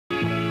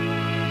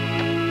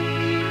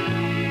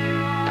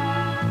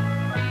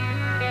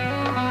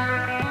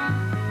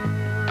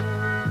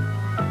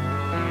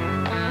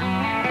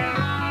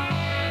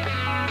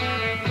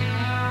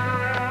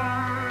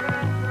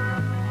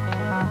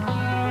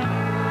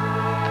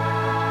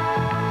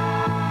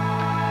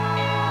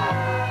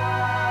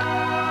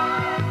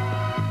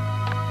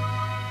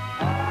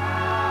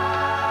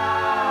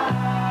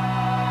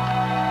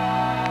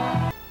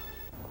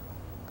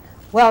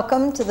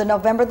Welcome to the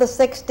November the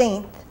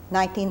 16th,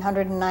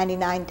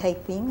 1999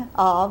 taping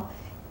of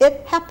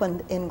It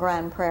Happened in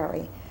Grand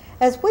Prairie,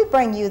 as we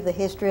bring you the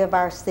history of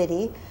our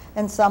city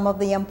and some of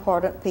the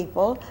important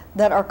people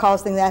that are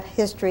causing that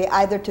history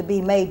either to be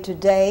made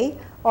today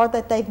or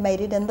that they've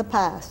made it in the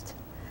past.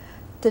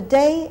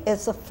 Today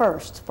is a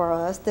first for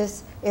us.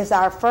 This is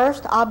our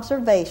first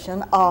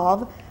observation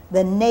of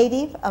the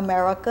Native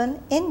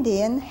American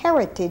Indian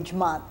Heritage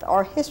Month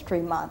or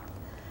History Month.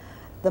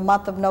 The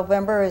month of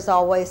November is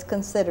always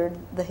considered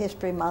the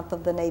History Month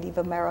of the Native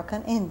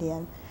American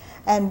Indian.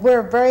 And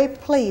we're very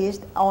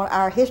pleased on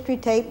our history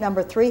tape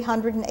number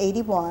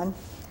 381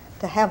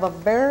 to have a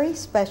very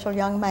special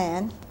young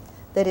man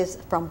that is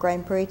from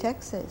Grand Prairie,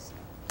 Texas,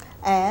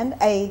 and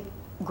a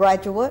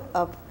graduate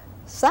of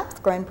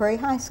South Grand Prairie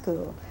High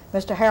School.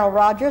 Mr. Harold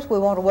Rogers, we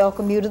want to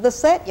welcome you to the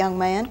set, young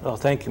man. Well,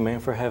 thank you, ma'am,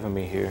 for having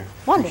me here.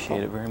 Wonderful.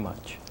 Appreciate it very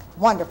much.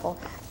 Wonderful.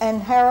 And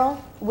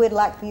Harold, we'd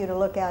like for you to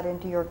look out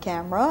into your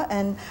camera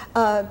and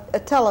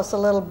tell us a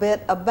little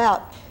bit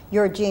about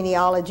your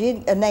genealogy,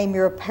 name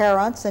your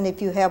parents, and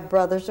if you have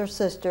brothers or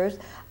sisters,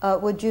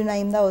 would you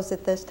name those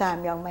at this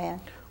time, young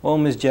man? Well,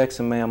 Ms.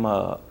 Jackson, ma'am,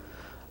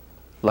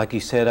 like you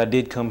said, I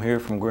did come here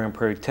from Grand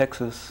Prairie,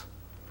 Texas.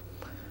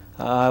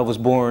 I was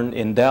born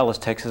in Dallas,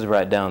 Texas,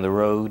 right down the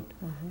road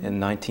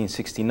in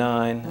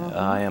 1969.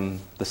 I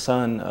am the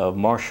son of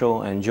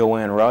Marshall and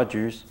Joanne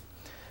Rogers,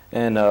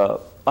 and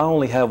I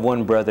only have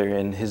one brother,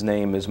 and his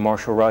name is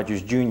Marshall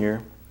Rogers, Jr.,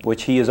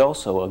 which he is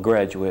also a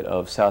graduate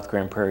of South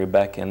Grand Prairie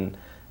back in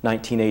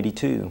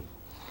 1982.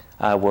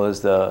 I was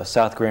the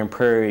South Grand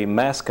Prairie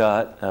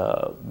mascot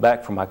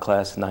back from my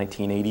class in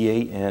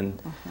 1988,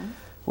 and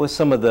with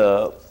some of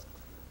the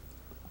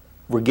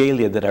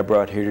regalia that I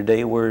brought here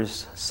today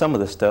was some of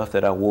the stuff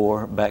that I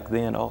wore back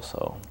then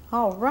also.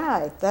 All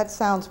right, that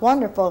sounds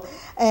wonderful.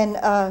 And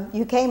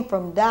you came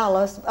from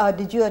Dallas.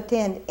 Did you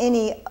attend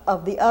any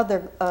of the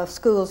other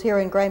schools here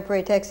in Grand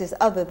Prairie, Texas,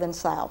 other than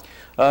South?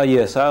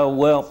 Yes, I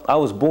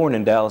was born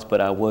in Dallas, but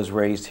I was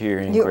raised here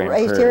in Grand Prairie. You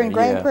were raised here in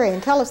Grand Prairie,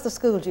 and tell us the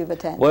schools you've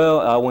attended. Well,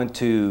 I went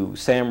to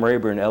Sam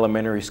Rayburn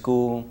Elementary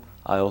School.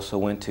 I also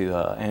went to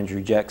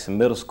Andrew Jackson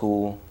Middle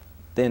School,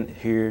 then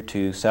here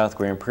to South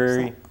Grand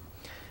Prairie.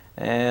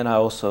 And I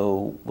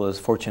also was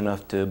fortunate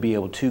enough to be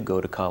able to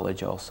go to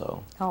college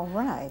also. All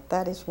right,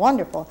 that is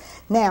wonderful.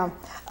 Now,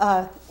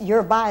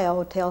 your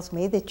bio tells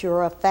me that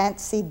you're a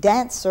fancy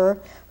dancer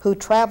who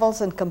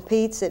travels and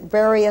competes at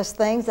various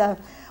things.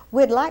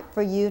 We'd like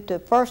for you to,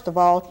 first of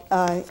all,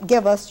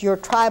 give us your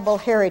tribal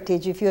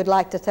heritage, if you'd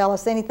like to tell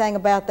us anything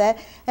about that,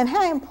 and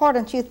how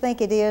important you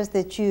think it is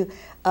that you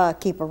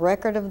keep a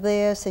record of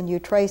this and you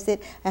trace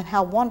it, and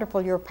how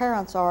wonderful your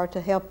parents are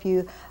to help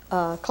you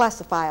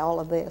classify all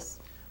of this.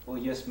 Well,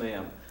 yes,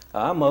 ma'am.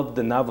 I'm of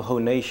the Navajo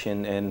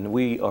Nation, and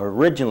we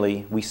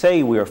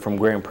say we are from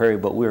Grand Prairie,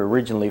 but we're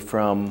originally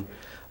from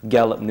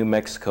Gallup, New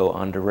Mexico,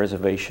 on the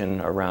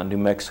reservation around New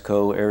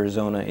Mexico,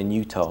 Arizona, and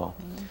Utah.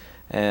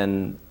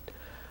 And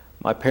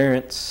my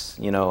parents,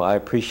 you know, I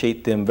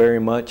appreciate them very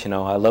much. You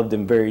know, I love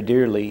them very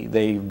dearly.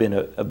 They've been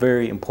a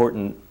very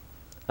important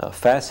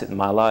facet in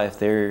my life.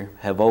 They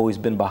have always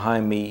been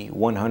behind me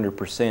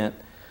 100%.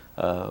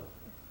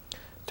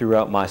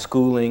 Throughout my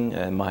schooling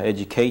and my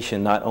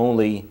education, not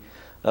only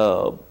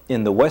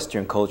in the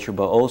Western culture,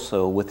 but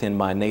also within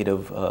my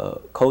native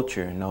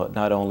culture,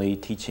 not only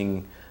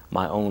teaching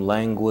my own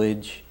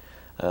language,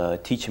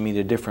 teaching me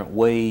the different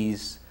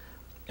ways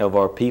of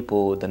our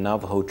people, the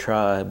Navajo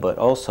tribe, but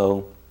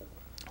also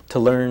to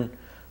learn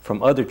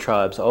from other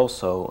tribes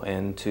also,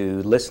 and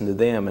to listen to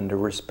them and to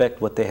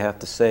respect what they have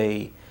to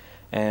say.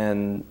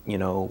 And, you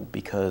know,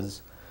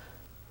 because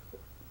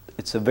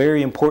it's a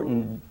very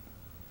important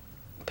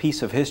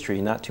piece of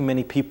history. Not too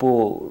many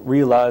people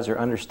realize or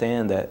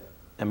understand that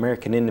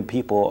American Indian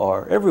people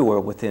are everywhere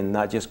within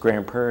not just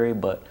Grand Prairie,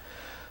 but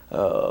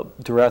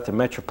throughout the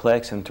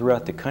Metroplex and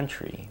throughout the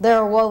country.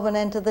 They're woven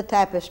into the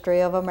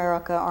tapestry of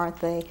America, aren't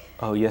they?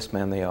 Oh, yes,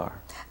 ma'am, they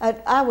are.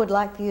 I would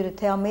like for you to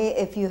tell me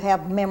if you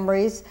have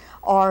memories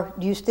or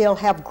you still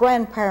have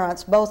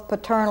grandparents, both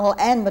paternal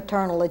and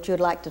maternal, that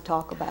you'd like to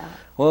talk about.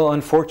 Well,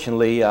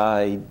 unfortunately,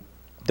 I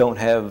don't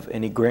have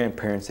any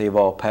grandparents. They've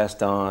all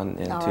passed on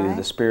into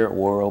the spirit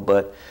world,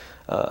 but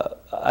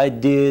I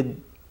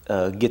did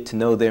get to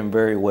know them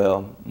very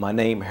well. My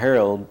name,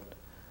 Harold,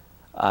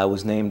 I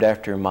was named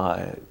after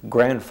my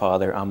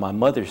grandfather on my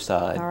mother's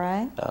side. All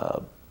right.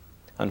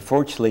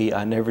 Unfortunately,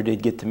 I never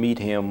did get to meet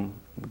him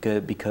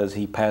because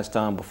he passed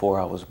on before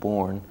I was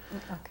born.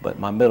 Okay. But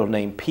my middle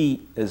name,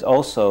 Pete, is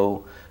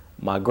also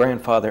my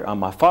grandfather on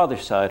my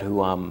father's side,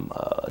 who I'm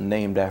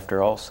named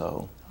after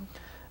also.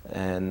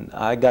 And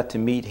I got to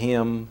meet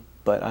him,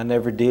 but I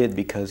never did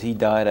because he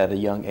died at a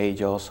young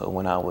age also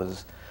when I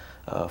was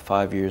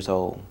 5 years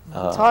old.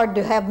 It's hard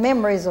to have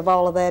memories of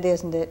all of that,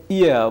 isn't it?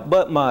 Yeah,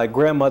 but my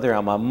grandmother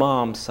on my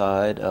mom's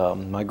side,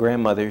 my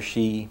grandmother,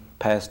 she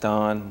passed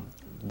on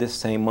this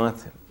same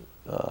month,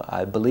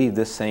 I believe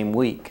this same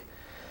week.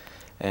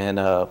 And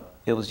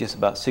it was just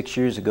about 6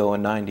 years ago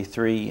in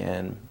 '93,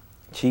 and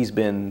she's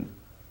been,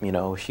 you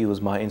know, she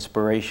was my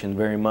inspiration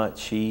very much.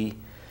 She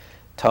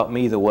taught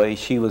me the way.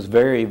 She was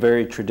very,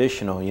 very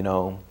traditional, you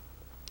know.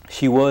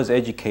 She was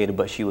educated,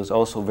 but she was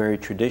also very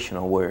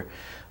traditional, where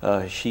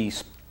she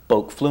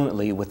spoke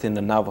fluently within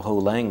the Navajo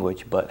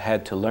language, but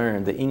had to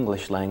learn the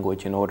English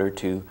language in order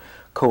to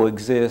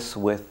coexist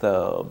with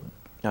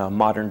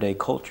modern day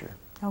culture.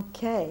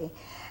 Okay.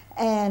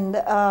 And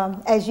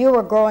as you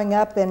were growing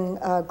up in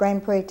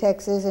Grand Prairie,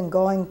 Texas, and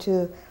going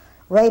to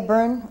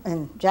Rayburn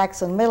and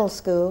Jackson Middle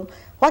School,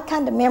 what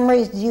kind of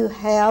memories do you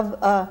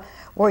have?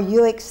 Were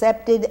you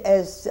accepted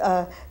as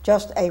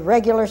just a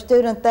regular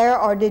student there,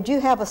 or did you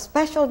have a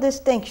special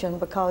distinction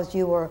because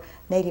you were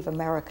Native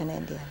American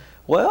Indian?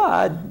 Well,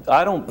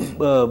 I don't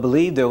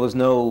believe there was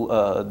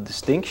no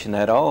distinction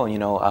at all. You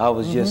know, I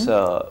was just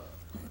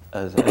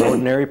as an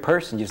ordinary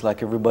person, just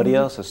like everybody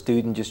else, a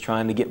student just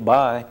trying to get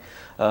by.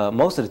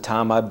 Most of the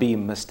time I'd be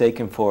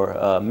mistaken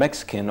for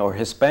Mexican or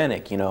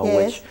Hispanic, you know,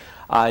 which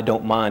I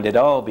don't mind at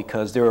all,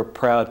 because they're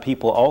proud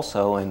people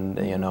also, and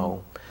you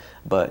know,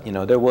 but you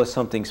know, there was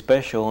something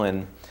special,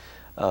 and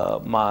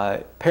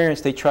my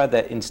parents, they tried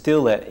to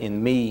instill that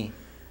in me,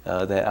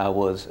 that I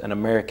was an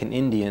American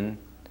Indian,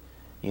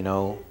 you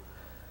know,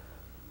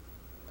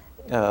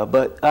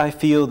 but I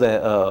feel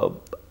that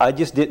I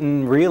just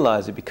didn't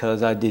realize it,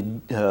 because I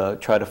did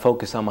try to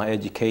focus on my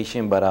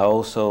education, but I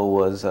also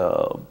was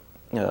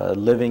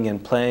living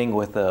and playing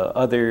with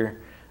other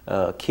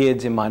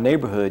kids in my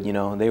neighborhood. You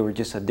know, they were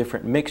just a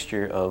different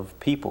mixture of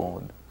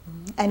people.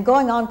 And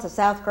going on to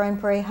South Grand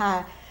Prairie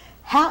High,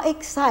 how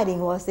exciting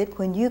was it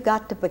when you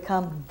got to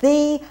become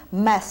the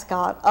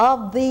mascot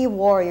of the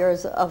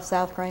Warriors of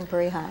South Grand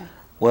Prairie High?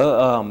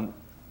 Well,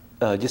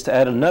 just to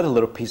add another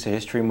little piece of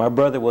history, my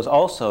brother was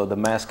also the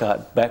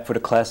mascot back for the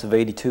class of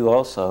 '82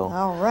 also.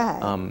 All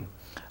right.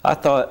 I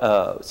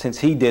thought, since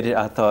he did it,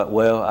 I thought,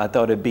 well, I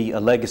thought it'd be a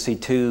legacy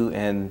too,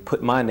 and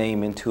put my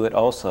name into it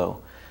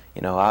also.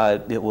 You know,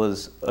 it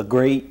was a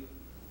great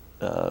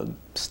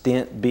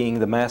stint being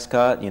the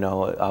mascot. You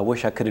know, I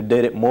wish I could have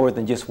did it more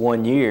than just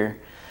 1 year,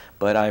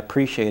 but I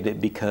appreciate it,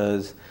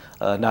 because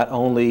not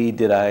only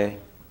did I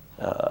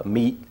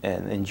meet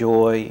and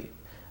enjoy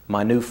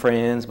my new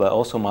friends, but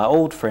also my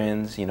old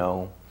friends. You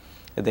know,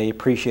 they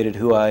appreciated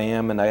who I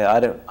am, and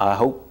I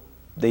hope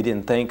they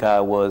didn't think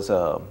I was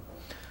a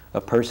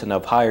person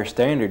of higher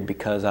standard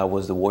because I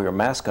was the Warrior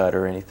mascot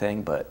or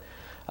anything, but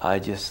I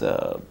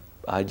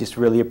just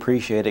really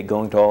appreciated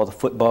going to all the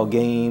football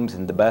games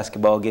and the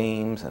basketball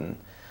games, and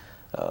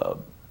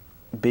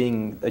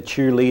being a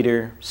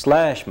cheerleader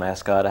 /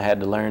 mascot. I had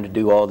to learn to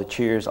do all the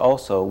cheers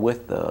also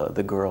with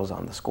the girls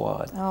on the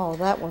squad. Oh,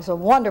 that was a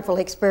wonderful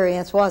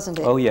experience, wasn't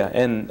it? Oh yeah,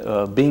 and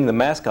being the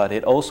mascot,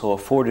 it also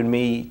afforded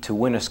me to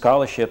win a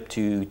scholarship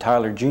to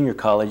Tyler Junior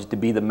College to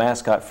be the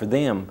mascot for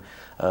them.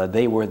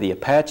 They were the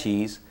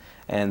Apaches,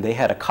 and they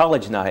had a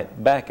college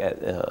night back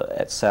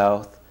at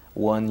South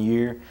 1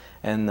 year,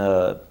 and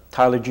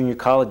Tyler Junior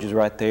College was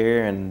right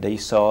there, and they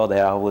saw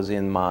that I was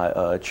in my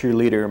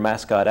cheerleader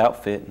mascot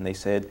outfit, and they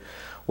said,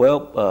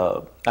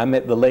 well, I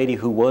met the lady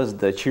who was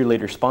the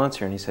cheerleader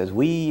sponsor, and he says,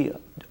 we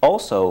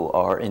also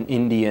are an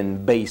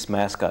Indian-based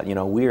mascot. You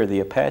know, we are the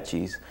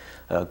Apaches.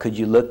 Could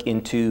you look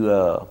into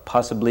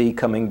possibly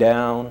coming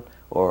down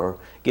or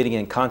getting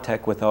in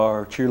contact with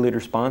our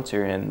cheerleader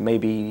sponsor, and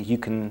maybe you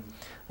can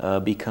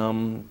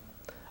become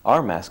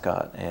our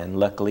mascot? And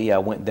luckily I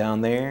went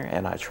down there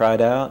and I tried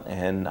out,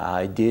 and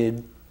I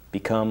did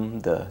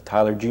become the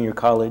Tyler Junior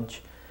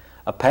College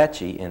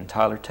Apache in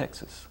Tyler,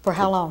 Texas. For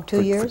how long?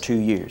 2 years? For 2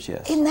 years,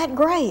 yes. Isn't that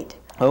great?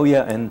 Oh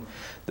yeah, and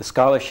the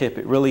scholarship,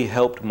 it really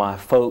helped my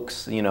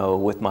folks, you know,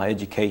 with my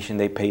education.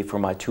 They paid for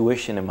my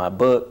tuition and my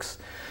books,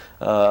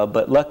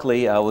 but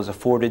luckily I was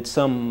afforded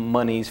some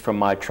monies from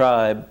my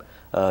tribe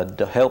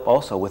to help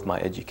also with my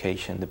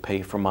education, to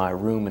pay for my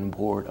room and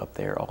board up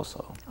there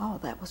also. Oh,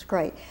 that was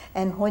great.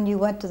 And when you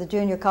went to the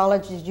junior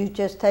college, did you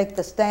just take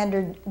the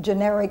standard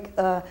generic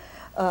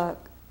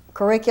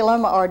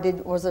curriculum, or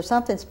was there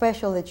something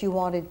special that you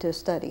wanted to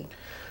study?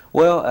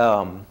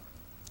 Well,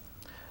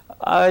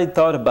 I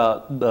thought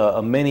about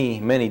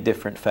many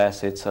different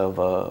facets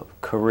of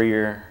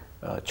career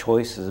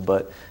choices,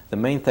 but the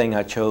main thing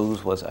I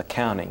chose was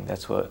accounting.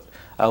 That's what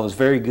I was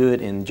very good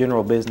in,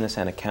 general business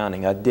and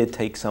accounting. I did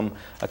take some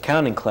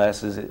accounting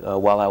classes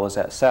while I was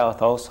at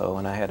South also,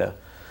 and I had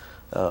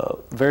a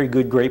very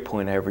good grade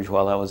point average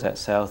while I was at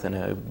South, and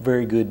a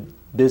very good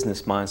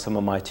business mind, some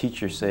of my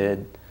teachers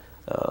said,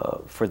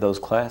 for those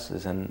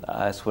classes, and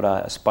that's what I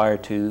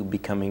aspired to,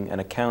 becoming an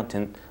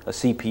accountant, a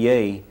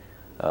CPA,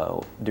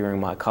 during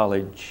my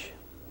college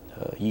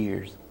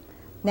years.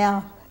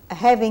 Now,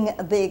 having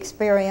the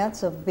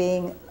experience of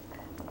being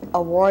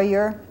a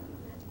warrior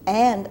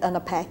and an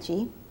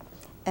Apache,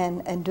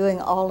 and doing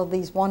all of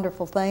these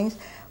wonderful things,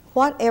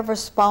 whatever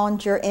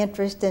spawned your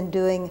interest in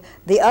doing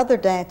the other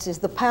dances,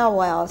 the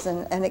powwows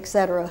and et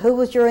cetera? Who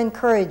was your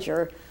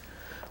encourager?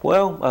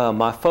 Well,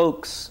 my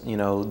folks, you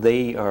know,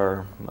 they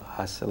are,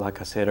 like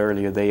I said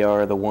earlier, they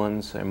are the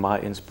ones, and my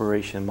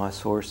inspiration, my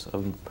source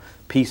of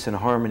peace and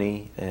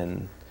harmony,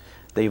 and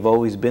they've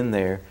always been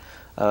there.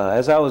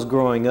 As I was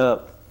growing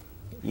up,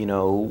 you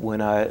know,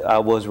 when I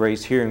was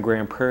raised here in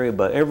Grand Prairie,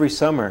 but every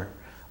summer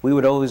we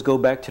would always go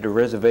back to the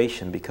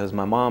reservation because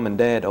my mom and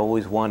dad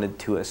always wanted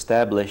to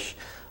establish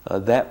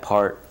that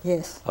part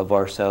Yes. of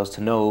ourselves,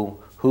 to know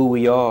who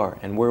we are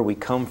and where we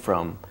come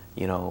from.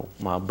 You know,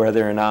 my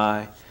brother and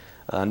I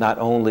not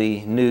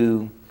only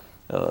knew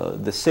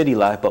the city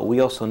life, but we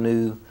also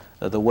knew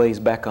the ways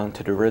back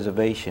onto the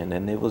reservation,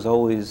 and it was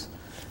always,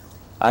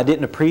 I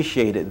didn't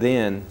appreciate it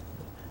then.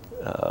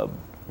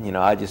 You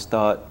know, I just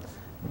thought,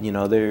 you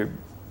know,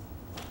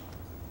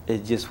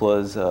 it just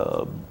was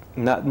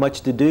not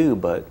much to do,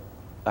 but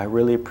I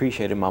really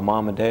appreciated my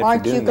mom and dad for doing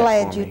that for me.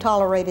 Aren't you glad you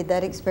tolerated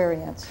that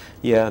experience?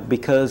 Yeah,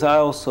 because I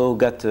also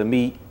got to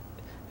meet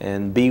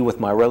and be with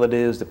my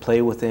relatives, to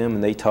play with them,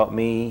 and they taught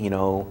me, you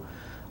know,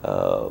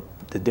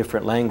 the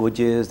different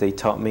languages. They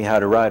taught me how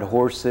to ride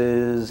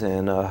horses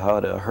and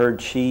how to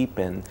herd sheep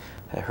and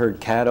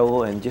herd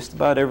cattle and just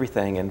about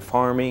everything, and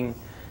farming.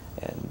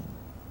 And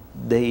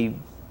they,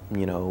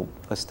 you know,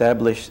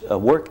 established a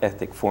work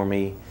ethic for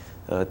me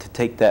to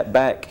take that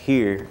back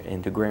here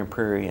into Grand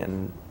Prairie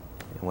and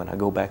when I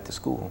go back to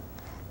school.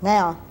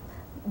 Now,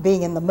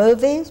 being in the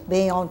movies,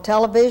 being on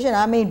television,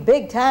 I mean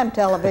big time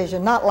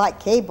television, not like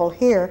cable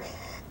here.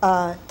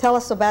 Tell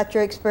us about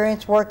your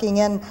experience working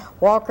in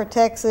Walker,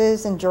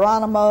 Texas, and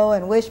Geronimo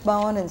and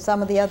Wishbone and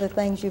some of the other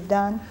things you've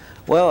done.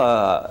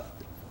 Well,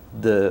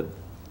 the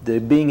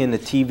being in the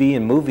TV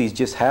and movies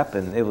just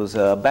happened. It was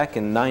back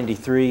in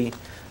 '93.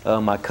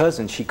 My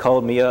cousin, she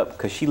called me up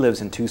because she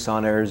lives in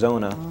Tucson,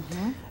 Arizona,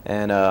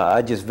 and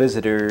I just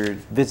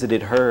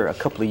visited her a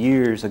couple of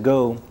years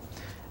ago,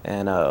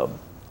 and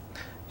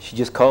she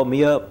just called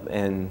me up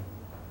and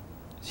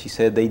she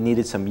said they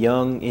needed some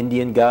young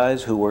Indian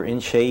guys who were in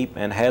shape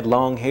and had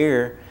long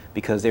hair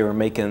because they were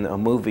making a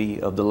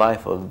movie of the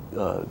life of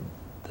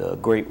the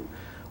great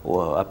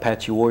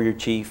Apache warrior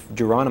chief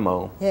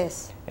Geronimo.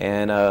 Yes.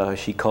 And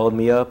she called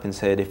me up and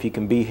said, if you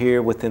can be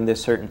here within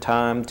this certain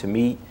time to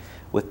meet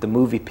with the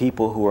movie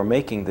people who are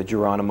making the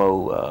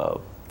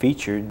Geronimo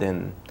feature,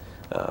 then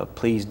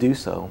please do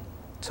so.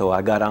 So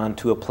I got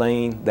onto a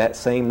plane that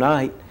same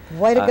night.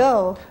 Way to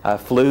go. I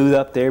flew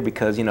up there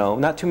because, you know,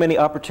 not too many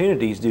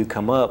opportunities do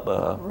come up.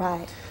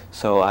 Right.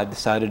 So I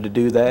decided to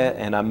do that,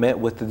 and I met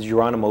with the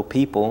Geronimo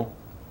people,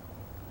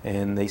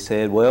 and they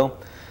said, well,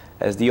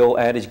 as the old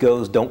adage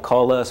goes, don't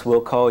call us,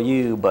 we'll call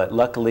you. But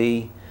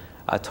luckily,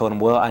 I told them,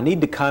 well, I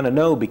need to kind of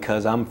know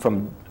because I'm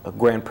from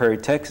Grand Prairie,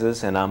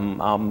 Texas, and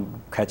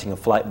I'm catching a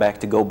flight back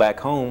to go back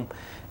home.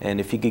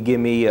 And if you could give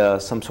me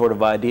some sort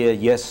of idea,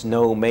 yes,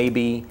 no,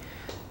 maybe.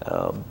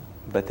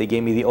 But they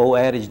gave me the old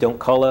adage, don't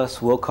call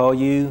us, we'll call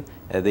you.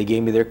 They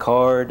gave me their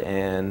card,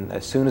 and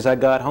as soon as I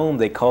got home,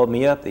 they called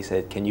me up. They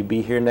said, can you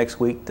be here next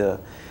week to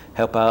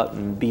help out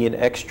and be an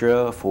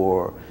extra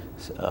for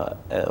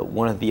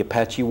one of the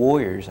Apache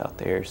warriors out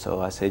there?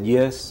 So I said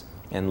yes,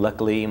 and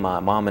luckily my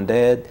mom and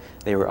dad,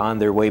 they were on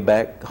their way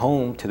back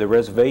home to the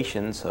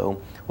reservation.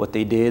 So what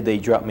they did, they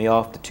dropped me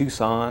off to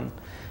Tucson,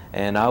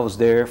 and I was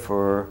there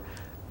for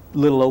a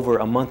little over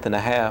a month and a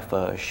half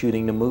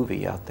shooting the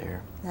movie out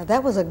there. Now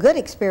that was a good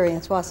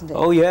experience, wasn't it?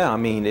 Oh yeah, I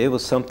mean, it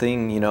was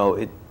something, you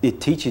know,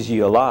 it teaches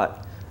you a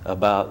lot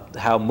about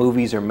how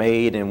movies are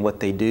made and what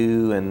they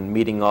do, and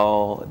meeting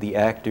all the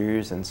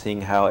actors and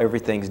seeing how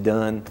everything's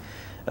done.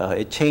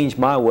 It changed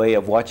my way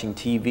of watching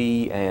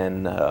TV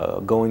and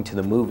going to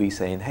the movie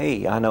saying,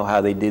 hey, I know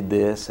how they did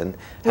this and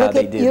how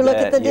they did that. You look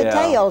at the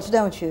details,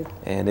 don't you?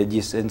 And it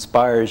just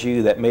inspires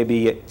you that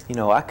maybe, you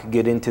know, I could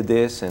get into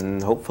this,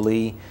 and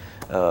hopefully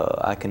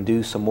I can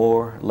do some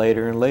more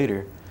later and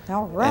later.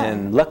 All right.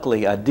 And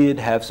luckily, I did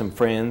have some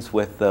friends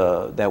with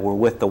that were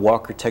with the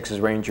Walker, Texas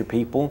Ranger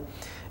people,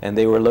 and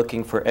they were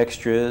looking for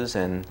extras,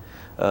 and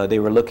they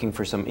were looking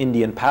for some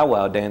Indian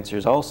powwow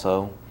dancers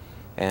also.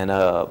 And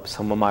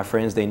some of my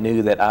friends, they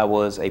knew that I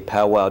was a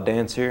powwow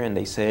dancer, and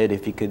they said,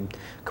 if you could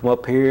come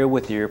up here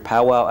with your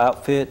powwow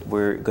outfit,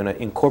 we're going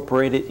to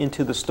incorporate it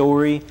into the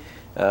story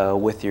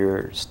with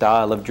your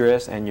style of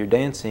dress and your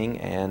dancing.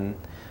 And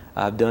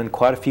I've done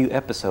quite a few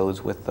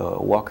episodes with the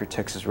Walker,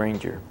 Texas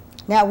Ranger.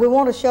 Now, we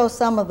want to show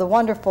some of the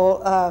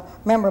wonderful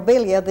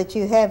memorabilia that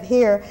you have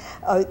here,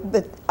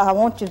 but I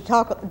want you to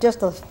talk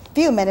just a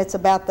few minutes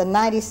about the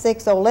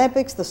 '96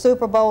 Olympics, the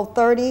Super Bowl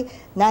 30,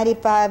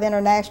 '95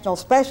 International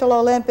Special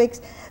Olympics,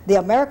 the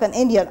American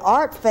Indian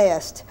Art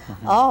Fest.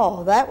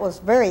 Oh, that was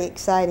very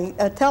exciting.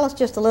 Tell us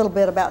just a little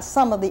bit about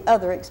some of the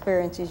other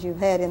experiences you've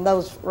had in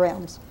those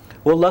realms.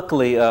 Well,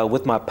 luckily,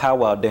 with my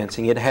powwow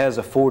dancing, it has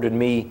afforded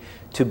me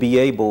to be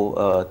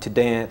able to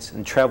dance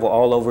and travel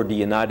all over the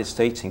United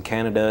States and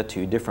Canada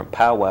to different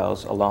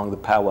powwows along the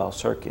powwow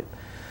circuit.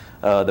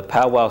 The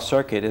powwow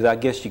circuit is, I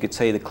guess you could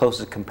say, the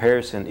closest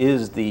comparison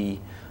is the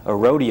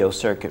rodeo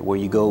circuit, where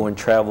you go and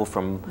travel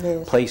from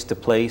place to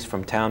place,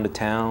 from town to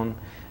town,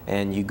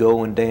 and you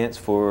go and dance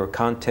for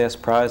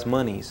contest prize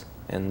monies.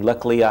 And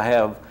luckily, I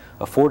have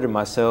afforded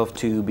myself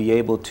to be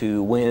able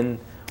to win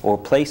or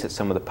place at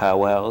some of the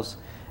powwows.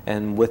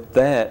 And with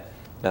that,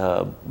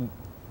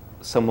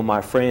 some of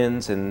my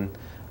friends, and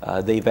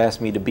they've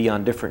asked me to be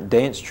on different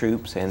dance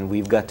troupes, and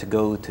we've got to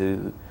go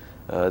to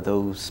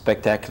those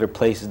spectacular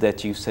places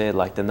that you said,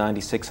 like the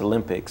 '96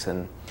 Olympics,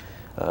 and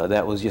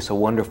that was just a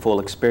wonderful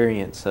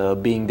experience,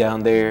 being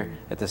down there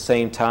at the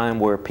same time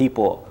where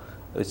people,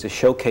 it's a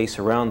showcase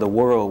around the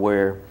world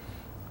where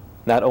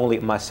not only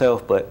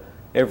myself but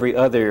every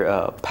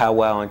other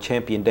powwow and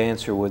champion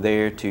dancer were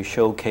there to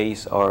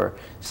showcase our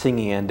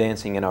singing and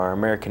dancing in our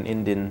American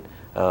Indian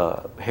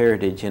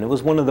heritage. And it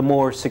was one of the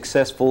more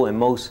successful and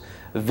most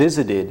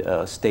visited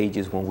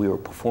stages when we were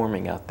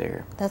performing out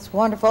there. That's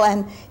wonderful,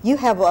 and you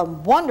have a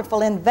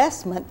wonderful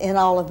investment in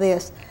all of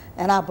this,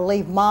 and I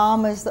believe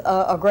Mom is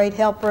a great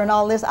helper in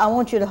all this. I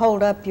want you to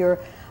hold up your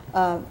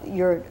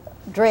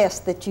dress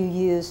that you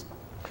use.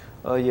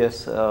 Oh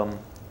yes, oh,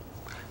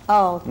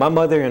 my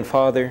mother and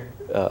father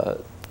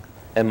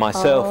and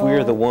myself, we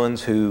are the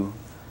ones who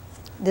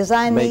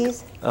design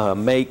these?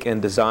 Make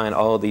and design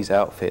all these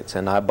outfits,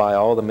 and I buy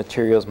all the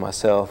materials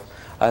myself.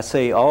 I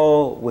say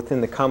all within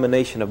the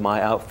combination of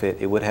my outfit,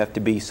 it would have to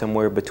be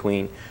somewhere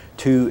between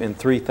 $2,000 and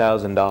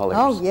 $3,000.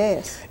 Oh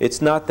yes.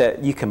 It's not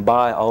that you can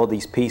buy all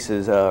these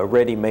pieces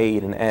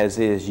ready-made and as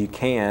is. You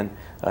can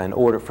and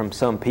order from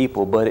some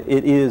people, but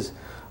it is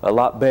a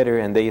lot better,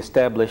 and they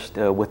established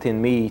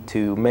within me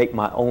to make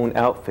my own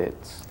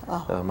outfits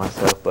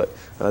myself. But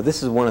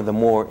this is one of the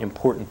more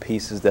important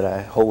pieces that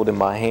I hold in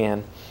my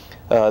hand.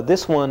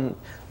 This one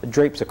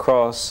drapes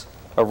across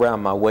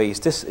around my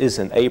waist. This is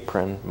an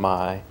apron,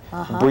 my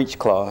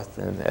breechcloth,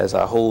 and as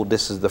I hold,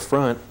 this is the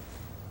front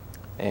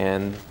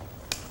and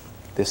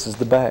this is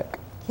the back.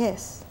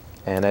 Yes.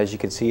 And as you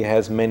can see, it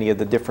has many of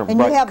the different and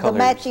bright you have colors. the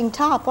matching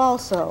top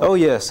also. Oh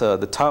yes,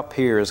 the top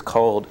here is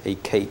called a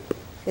cape.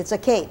 It's a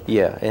cape.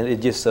 Yeah, and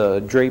it just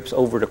drapes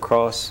over the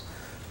cross,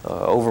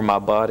 over my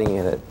body,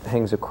 and it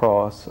hangs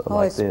across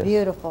like this. Oh, it's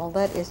beautiful.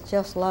 That is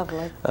just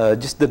lovely.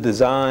 Just the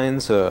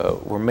designs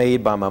were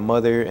made by my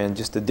mother, and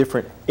just the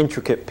different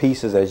intricate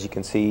pieces, as you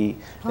can see.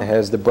 It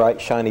has the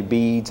bright shiny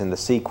beads and the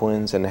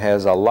sequins, and it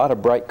has a lot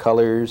of bright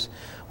colors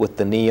with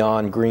the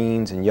neon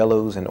greens and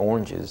yellows and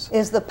oranges.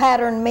 Is the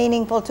pattern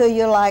meaningful to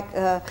you like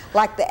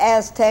the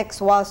Aztecs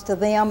was to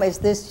them? Is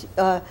this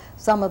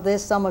some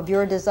of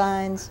your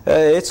designs?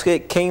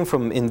 It came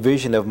from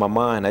envision of my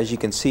mind. As you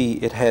can see,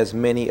 it has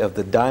many of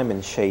the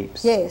diamond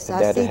shapes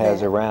that it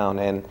has around,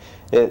 and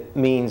it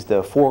means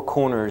the four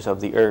corners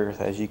of the earth,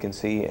 as you can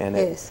see, and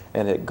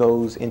it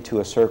goes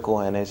into a circle,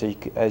 and as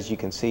you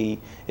can see,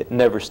 it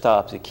never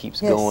stops. It keeps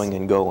going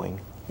and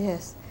going.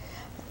 Yes.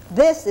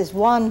 This is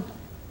one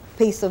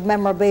piece of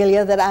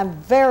memorabilia that I'm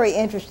very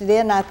interested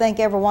in. I think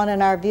everyone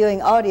in our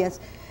viewing audience,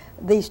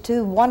 these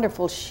two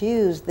wonderful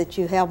shoes that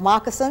you have,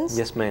 moccasins.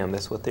 Yes, ma'am.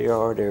 That's what they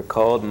are. They're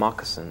called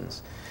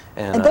moccasins.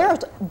 And there's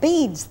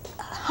beads,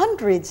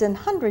 hundreds and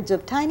hundreds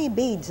of tiny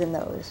beads in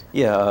those.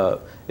 Yeah.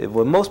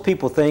 What most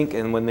people think,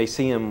 and when they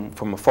see them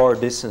from a far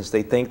distance,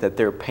 they think that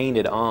they're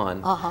painted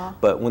on.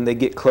 But when they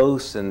get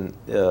close and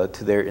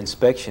to their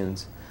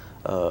inspections,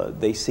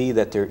 they see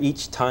that they're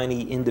each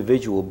tiny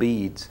individual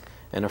beads.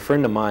 And a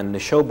friend of mine,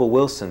 Neshoba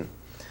Wilson,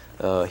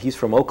 he's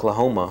from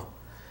Oklahoma,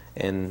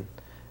 and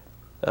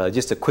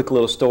just a quick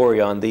little story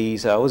on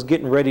these. I was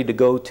getting ready to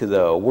go to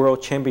the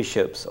World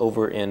Championships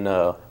over in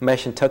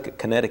Mashantucket,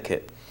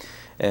 Connecticut,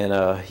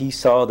 and he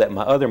saw that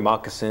my other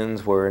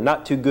moccasins were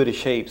not too good a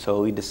shape,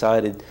 so he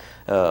decided,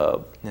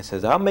 he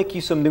says, I'll make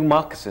you some new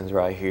moccasins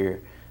right here.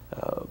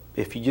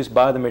 If you just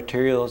buy the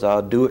materials,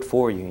 I'll do it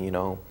for you, you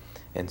know.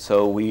 And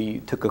so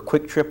we took a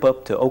quick trip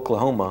up to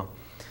Oklahoma,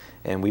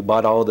 and we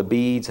bought all the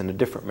beads and the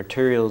different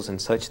materials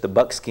and such, the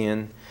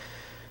buckskin,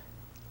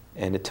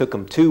 and it took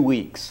them 2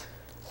 weeks.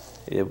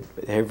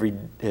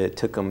 It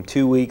took him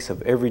 2 weeks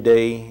of every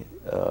day.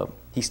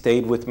 He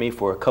stayed with me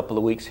for a couple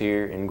of weeks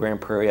here in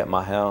Grand Prairie at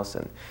my house,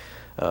 and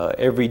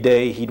every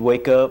day he'd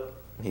wake up,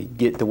 he'd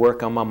get to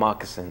work on my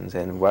moccasins,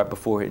 and right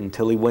before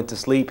until he went to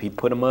sleep, he'd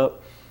put them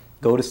up,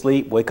 go to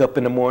sleep, wake up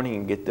in the morning,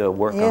 and get to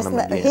work on them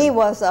again. He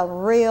was a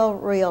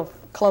real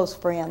close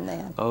friend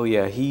then. Oh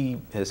yeah, he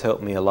has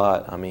helped me a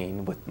lot. I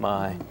mean, with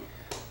my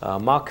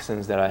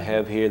moccasins that I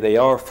have here, they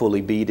are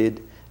fully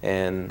beaded,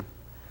 and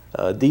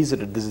these are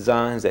the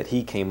designs that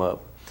he came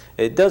up.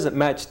 It doesn't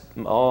match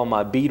all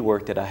my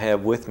beadwork that I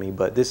have with me,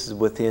 but this is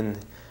within.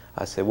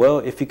 I said, well,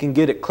 if you can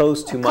get it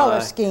close to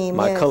my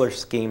color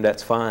scheme,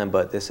 that's fine.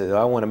 But this is,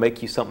 I want to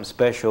make you something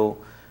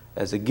special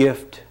as a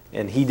gift,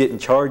 and he didn't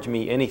charge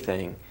me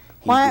anything.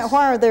 Why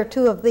are there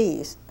two of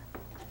these?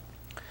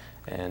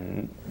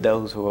 And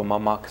those were my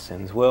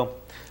moccasins. Well,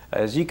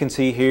 as you can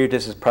see here,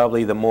 this is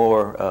probably the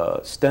more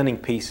stunning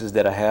pieces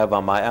that I have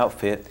on my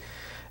outfit.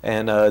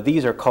 And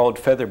these are called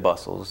feather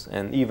bustles,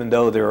 and even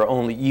though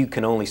you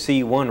can only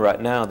see one right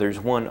now, there's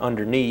one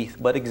underneath,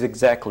 but it's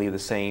exactly the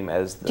same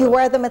as the... Do you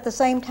wear them at the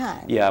same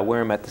time? Yeah, I wear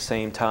them at the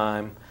same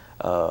time.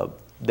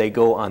 They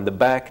go on the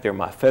back, they're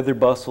my feather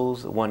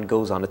bustles. One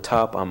goes on the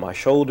top on my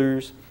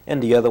shoulders,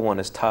 and the other one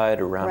is tied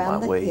around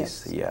my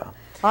waist. Hips. Yeah.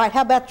 All right,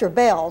 how about your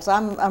bells?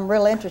 I'm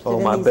real interested in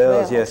these bells. Oh, my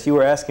bells, yes. You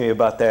were asking me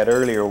about that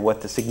earlier,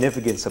 what the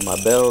significance of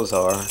my bells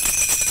are.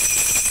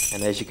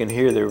 And as you can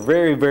hear, they're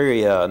very,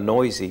 very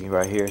noisy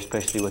right here,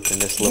 especially within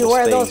this little You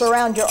wear space. those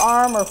around your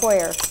arm or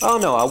where? Oh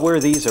no, I wear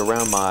these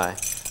around my,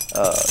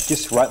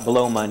 just right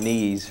below my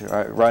knees,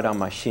 right on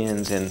my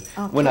shins. And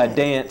when I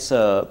dance,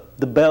 the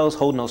bells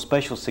hold no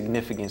special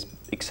significance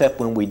except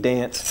when we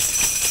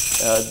dance.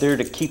 They're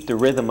to keep the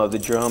rhythm of the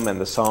drum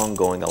and the song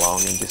going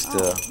along, and just.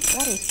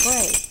 That is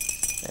great.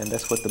 And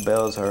that's what the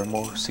bells are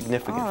more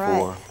significant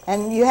for.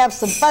 And you have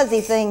some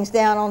fuzzy things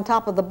down on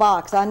top of the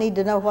box. I need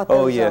to know what those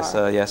are. Oh yes,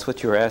 yes,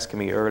 what you were asking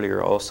me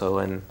earlier also.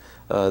 And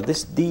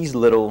these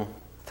little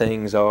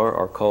things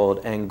are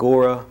called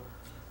Angora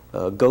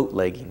goat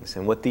leggings.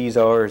 And what these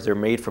are is they're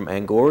made from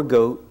Angora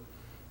goat.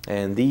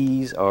 And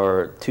these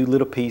are two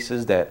little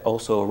pieces that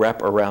also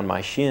wrap around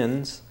my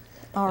shins.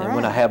 And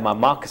when I have my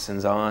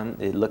moccasins on,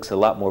 it looks a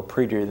lot more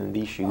prettier than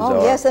these shoes are.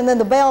 Oh, yes, and then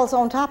the bells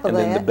on top of that. And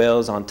then the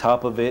bells on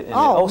top of it. And it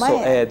also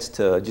adds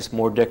to just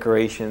more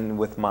decoration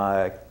with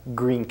my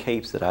green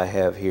capes that I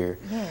have here.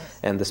 Yes.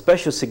 And the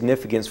special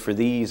significance for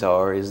these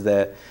is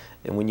that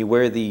when you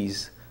wear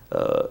these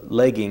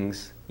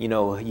leggings, you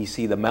know, you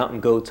see the mountain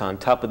goats on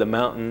top of the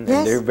mountain,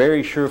 and they're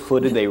very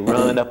sure-footed. They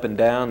run up and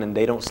down, and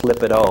they don't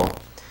slip at all.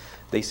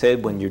 They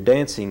said when you're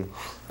dancing,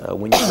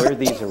 when you wear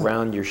these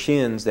around your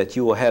shins, that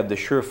you will have the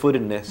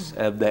sure-footedness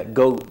of that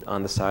goat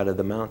on the side of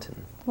the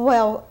mountain.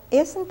 Well,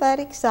 isn't that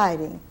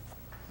exciting?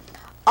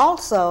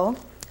 Also,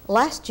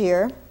 last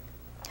year,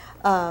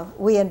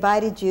 we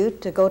invited you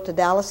to go to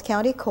Dallas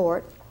County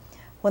Court.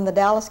 When the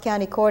Dallas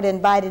County Court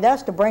invited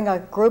us to bring a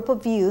group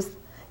of youth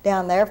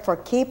down there for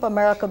Keep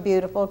America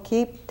Beautiful,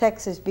 Keep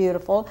Texas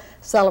Beautiful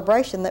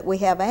celebration that we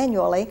have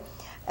annually.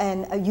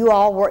 And you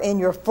all were in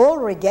your full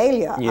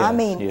regalia. Yes, I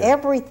mean,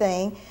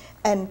 everything.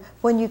 And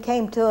when you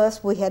came to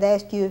us, we had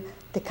asked you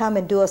to come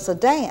and do us a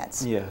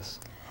dance. Yes.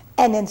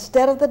 And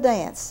instead of the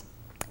dance,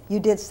 you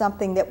did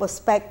something that was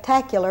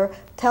spectacular.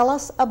 Tell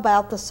us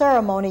about the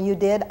ceremony you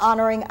did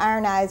honoring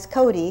Iron Eyes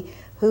Cody,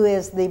 who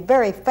is the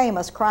very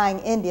famous crying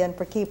Indian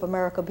for Keep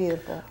America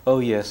Beautiful. Oh,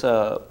 yes.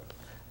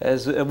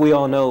 As we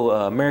all know,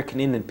 American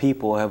Indian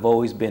people have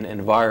always been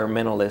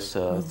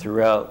environmentalists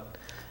throughout.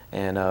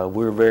 And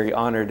we're very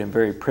honored and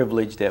very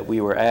privileged that we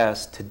were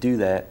asked to do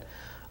that.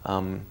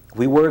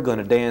 We were going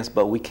to dance,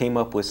 but we came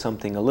up with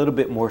something a little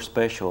bit more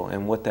special.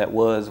 And what that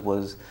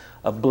was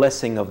a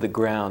blessing of the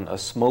ground, a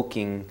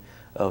smoking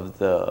of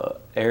the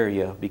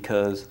area.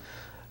 Because,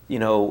 you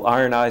know,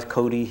 Iron Eyes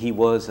Cody, he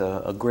was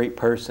a great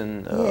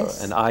person,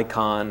 an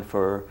icon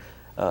for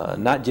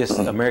not just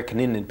American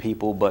Indian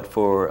people, but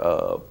for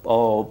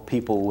all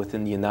people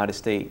within the United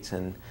States.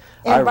 And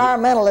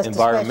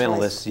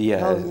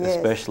environmentalists,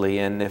 especially.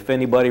 And if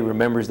anybody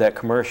remembers that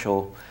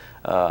commercial,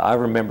 I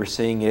remember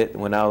seeing it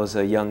when I was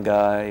a young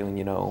guy, and,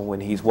 you know, when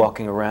he's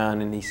walking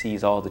around and he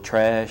sees all the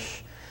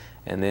trash,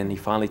 and then he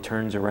finally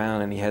turns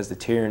around and he has the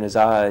tear in his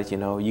eyes. You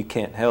know, you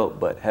can't help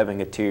but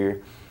having a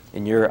tear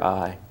in your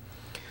eye.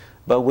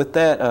 But with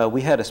that,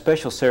 we had a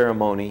special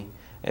ceremony.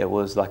 It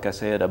was, like I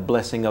said, a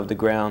blessing of the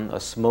ground, a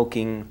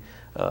smoking,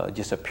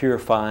 just a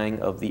purifying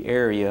of the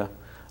area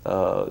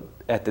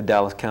at the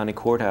Dallas County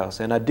Courthouse.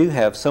 And I do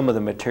have some of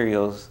the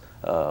materials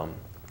that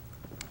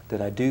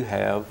I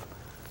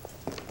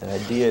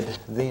did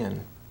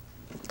then.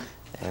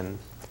 And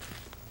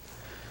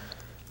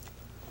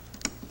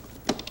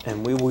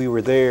we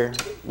were there.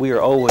 We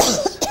are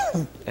always,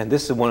 and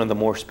this is one of the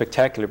more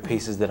spectacular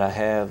pieces that I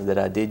have that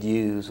I did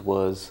use,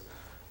 was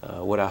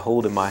what I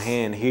hold in my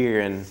hand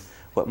here, and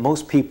what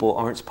most people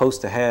aren't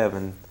supposed to have,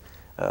 and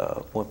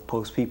what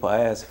most people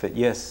ask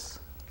if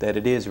that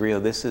it is real.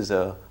 This is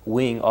a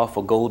wing off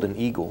a golden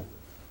eagle.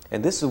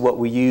 And this is what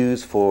we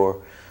use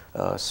for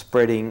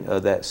spreading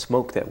that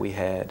smoke that we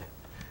had.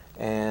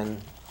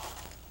 And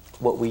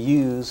what we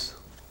use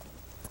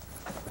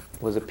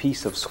was a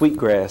piece of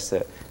sweetgrass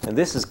and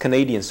this is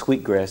Canadian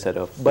sweetgrass that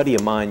a buddy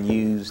of mine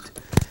used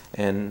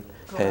and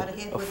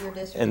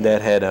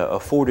that had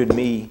afforded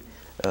me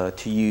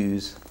to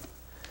use.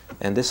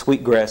 And this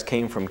sweetgrass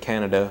came from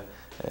Canada.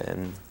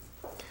 And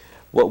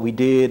what we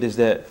did is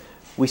that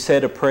we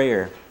said a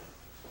prayer,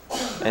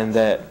 and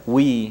that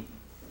we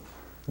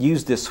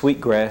used this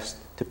sweetgrass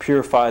to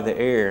purify the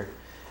air,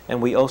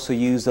 and we also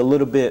used a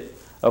little bit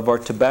of our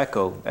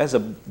tobacco as a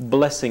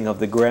blessing of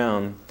the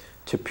ground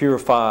to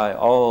purify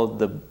all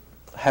the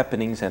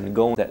happenings and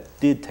goings that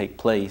did take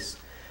place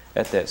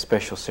at that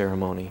special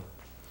ceremony.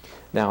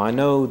 Now, I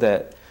know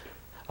that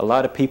a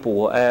lot of people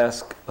will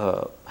ask,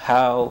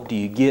 how do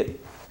you get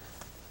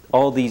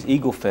all these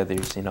eagle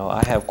feathers? You know,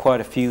 I have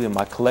quite a few in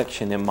my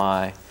collection in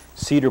my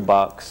cedar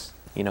box.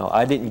 You know,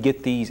 I didn't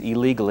get these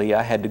illegally.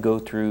 I had to go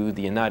through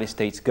the United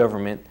States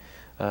government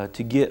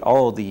to get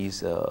all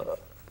these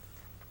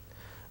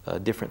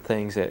different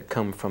things that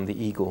come from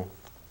the eagle.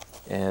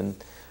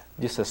 And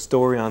just a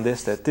story on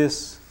this, that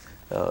this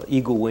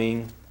eagle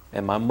wing,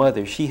 and my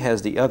mother, she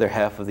has the other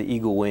half of the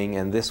eagle wing,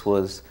 and this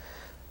was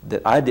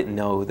that I didn't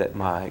know that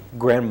my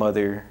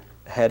grandmother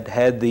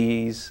had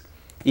these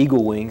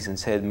eagle wings, and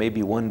said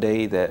maybe one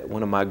day that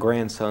one of my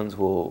grandsons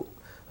will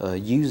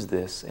use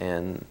this.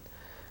 And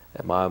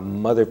my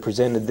mother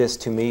presented this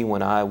to me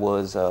when I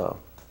was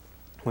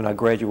when I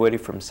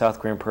graduated from South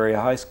Grand Prairie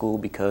High School,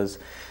 because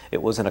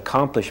it was an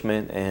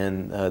accomplishment,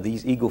 and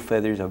these eagle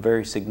feathers are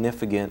very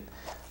significant.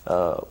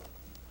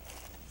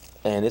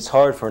 And it's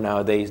hard for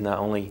nowadays, not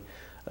only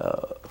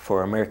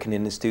for American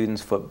Indian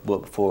students,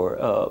 but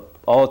for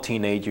all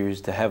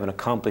teenagers to have an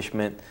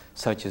accomplishment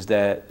such as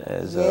that,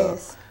 as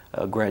Yes.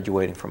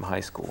 Graduating from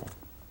high school.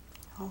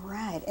 All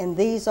right, and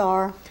these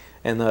are?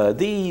 And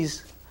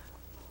these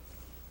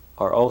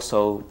are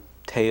also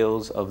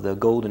tails of the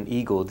golden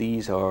eagle.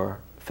 These are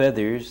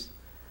feathers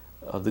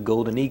of the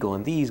golden eagle,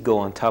 and these go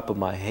on top of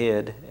my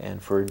head and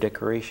for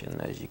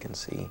decoration, as you can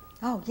see.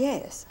 Oh,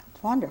 yes,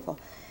 it's wonderful.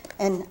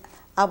 And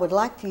I would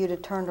like for you to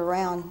turn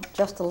around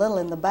just a little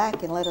in the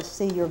back and let us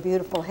see your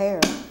beautiful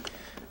hair.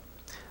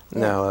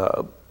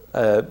 Now,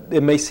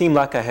 it may seem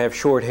like I have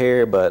short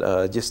hair,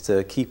 but just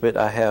to keep it,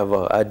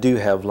 I do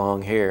have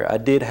long hair. I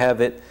did have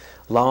it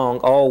long,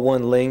 all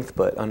one length,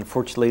 but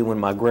unfortunately when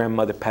my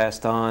grandmother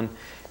passed on,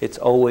 it's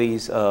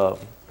always a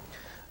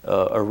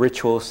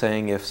ritual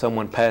saying if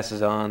someone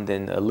passes on,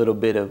 then a little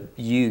bit of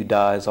you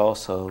dies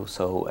also.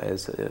 So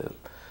as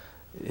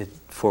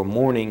for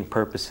mourning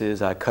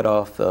purposes, I cut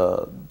off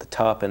the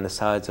top and the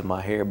sides of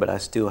my hair, but I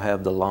still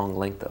have the long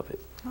length of it.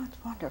 Oh,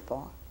 that's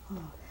wonderful. Oh.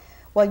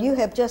 Well, you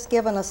have just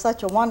given us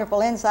such a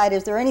wonderful insight.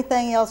 Is there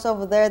anything else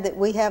over there that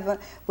we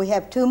haven't? We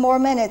have 2 more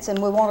minutes,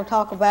 and we want to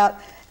talk about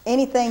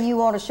anything you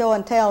want to show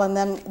and tell, and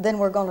then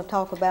we're going to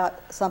talk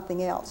about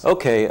something else.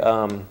 Okay,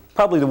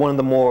 probably one of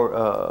the more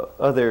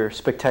other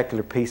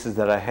spectacular pieces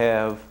that I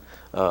have.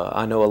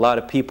 I know a lot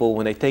of people,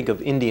 when they think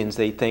of Indians,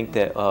 they think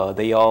that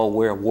they all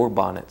wear war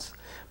bonnets.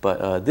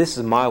 But this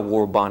is my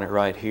war bonnet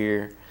right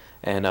here,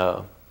 and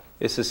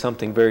this is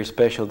something very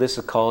special. This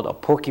is called a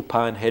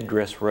porcupine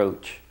headdress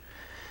roach.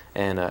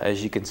 And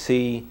as you can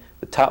see,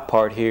 the top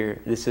part here,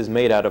 this is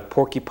made out of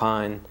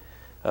porcupine,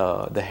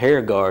 the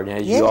hair guard. And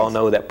as you all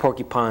know, that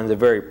porcupines are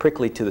very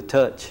prickly to the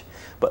touch.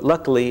 But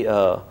luckily,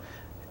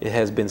 it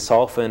has been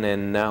softened,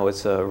 and now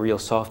it's real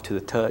soft to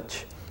the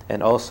touch.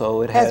 And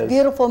also it has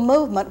beautiful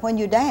movement when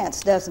you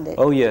dance, doesn't it?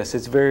 Oh yes,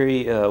 it's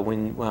very,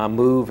 when I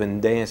move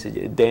and dance,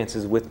 it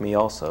dances with me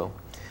also.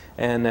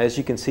 And as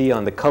you can see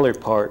on the colored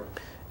part,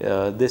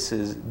 this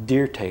is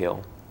deer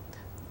tail.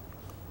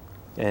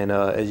 And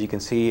as you can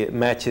see, it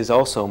matches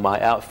also my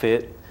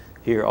outfit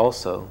here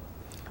also.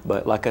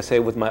 But like I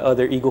said, with my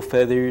other eagle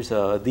feathers,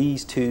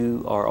 these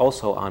two are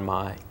also on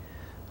my,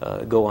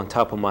 go on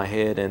top of my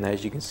head. And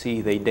as you can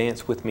see, they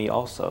dance with me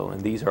also.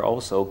 And these are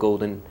also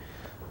golden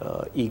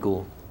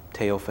eagle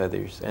tail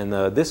feathers. And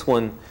this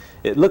one,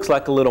 it looks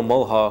like a little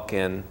mohawk,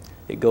 and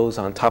it goes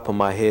on top of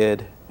my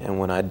head, and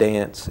when I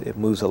dance it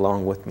moves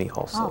along with me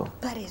also. Oh,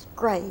 that is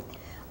great.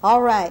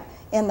 All right,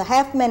 in the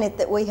half minute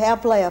that we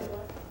have left,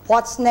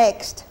 what's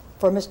next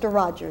for Mr.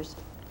 Rogers?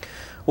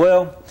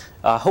 Well,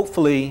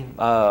 hopefully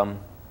I'll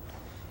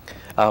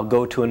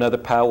go to another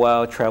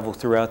powwow, travel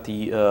throughout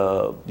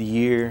the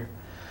year.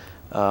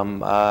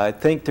 I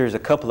think there's a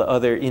couple of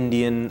other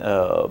Indian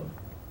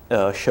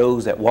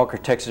shows that Walker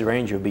Texas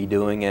Ranger will be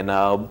doing, and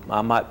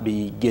I might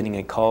be getting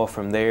a call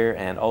from there.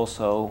 And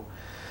also,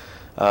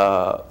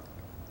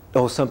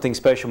 something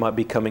special might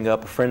be coming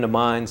up. A friend of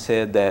mine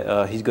said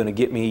that he's going to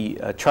get me,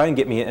 try and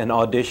get me an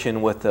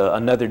audition with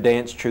another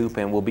dance troupe,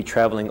 and we'll be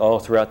traveling all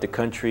throughout the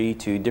country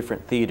to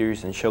different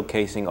theaters and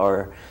showcasing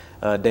our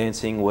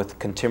dancing with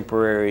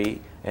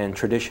contemporary and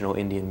traditional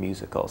Indian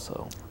music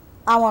also.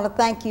 I want to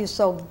thank you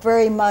so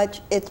very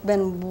much. It's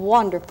been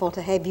wonderful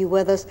to have you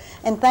with us,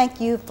 and thank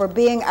you for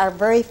being our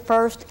very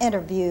first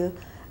interview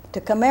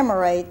to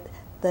commemorate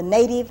the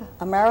Native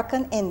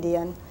American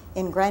Indian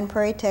in Grand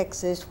Prairie,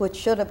 Texas, which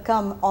should have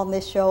come on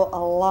this show a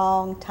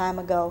long time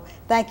ago.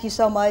 Thank you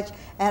so much,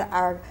 and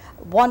our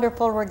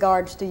wonderful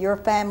regards to your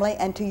family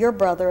and to your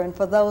brother, and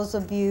for those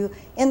of you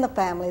in the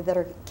family that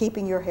are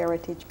keeping your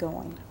heritage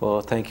going.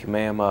 Well, thank you,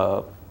 ma'am.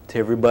 To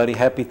everybody,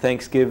 happy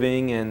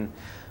Thanksgiving, and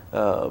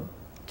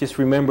just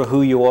remember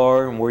who you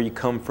are and where you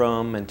come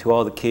from. And to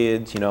all the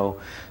kids, you know,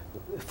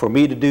 for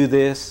me to do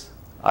this,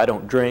 I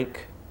don't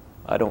drink,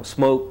 I don't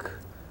smoke,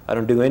 I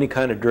don't do any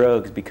kind of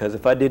drugs, because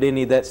if I did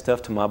any of that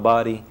stuff to my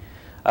body,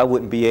 I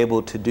wouldn't be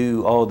able to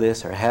do all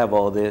this or have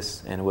all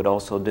this, and it would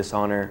also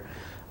dishonor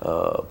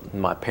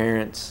my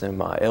parents and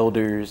my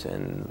elders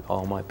and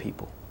all my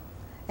people.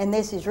 And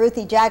this is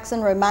Ruthie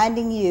Jackson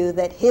reminding you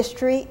that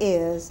history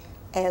is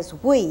as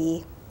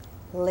we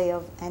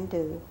live and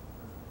do.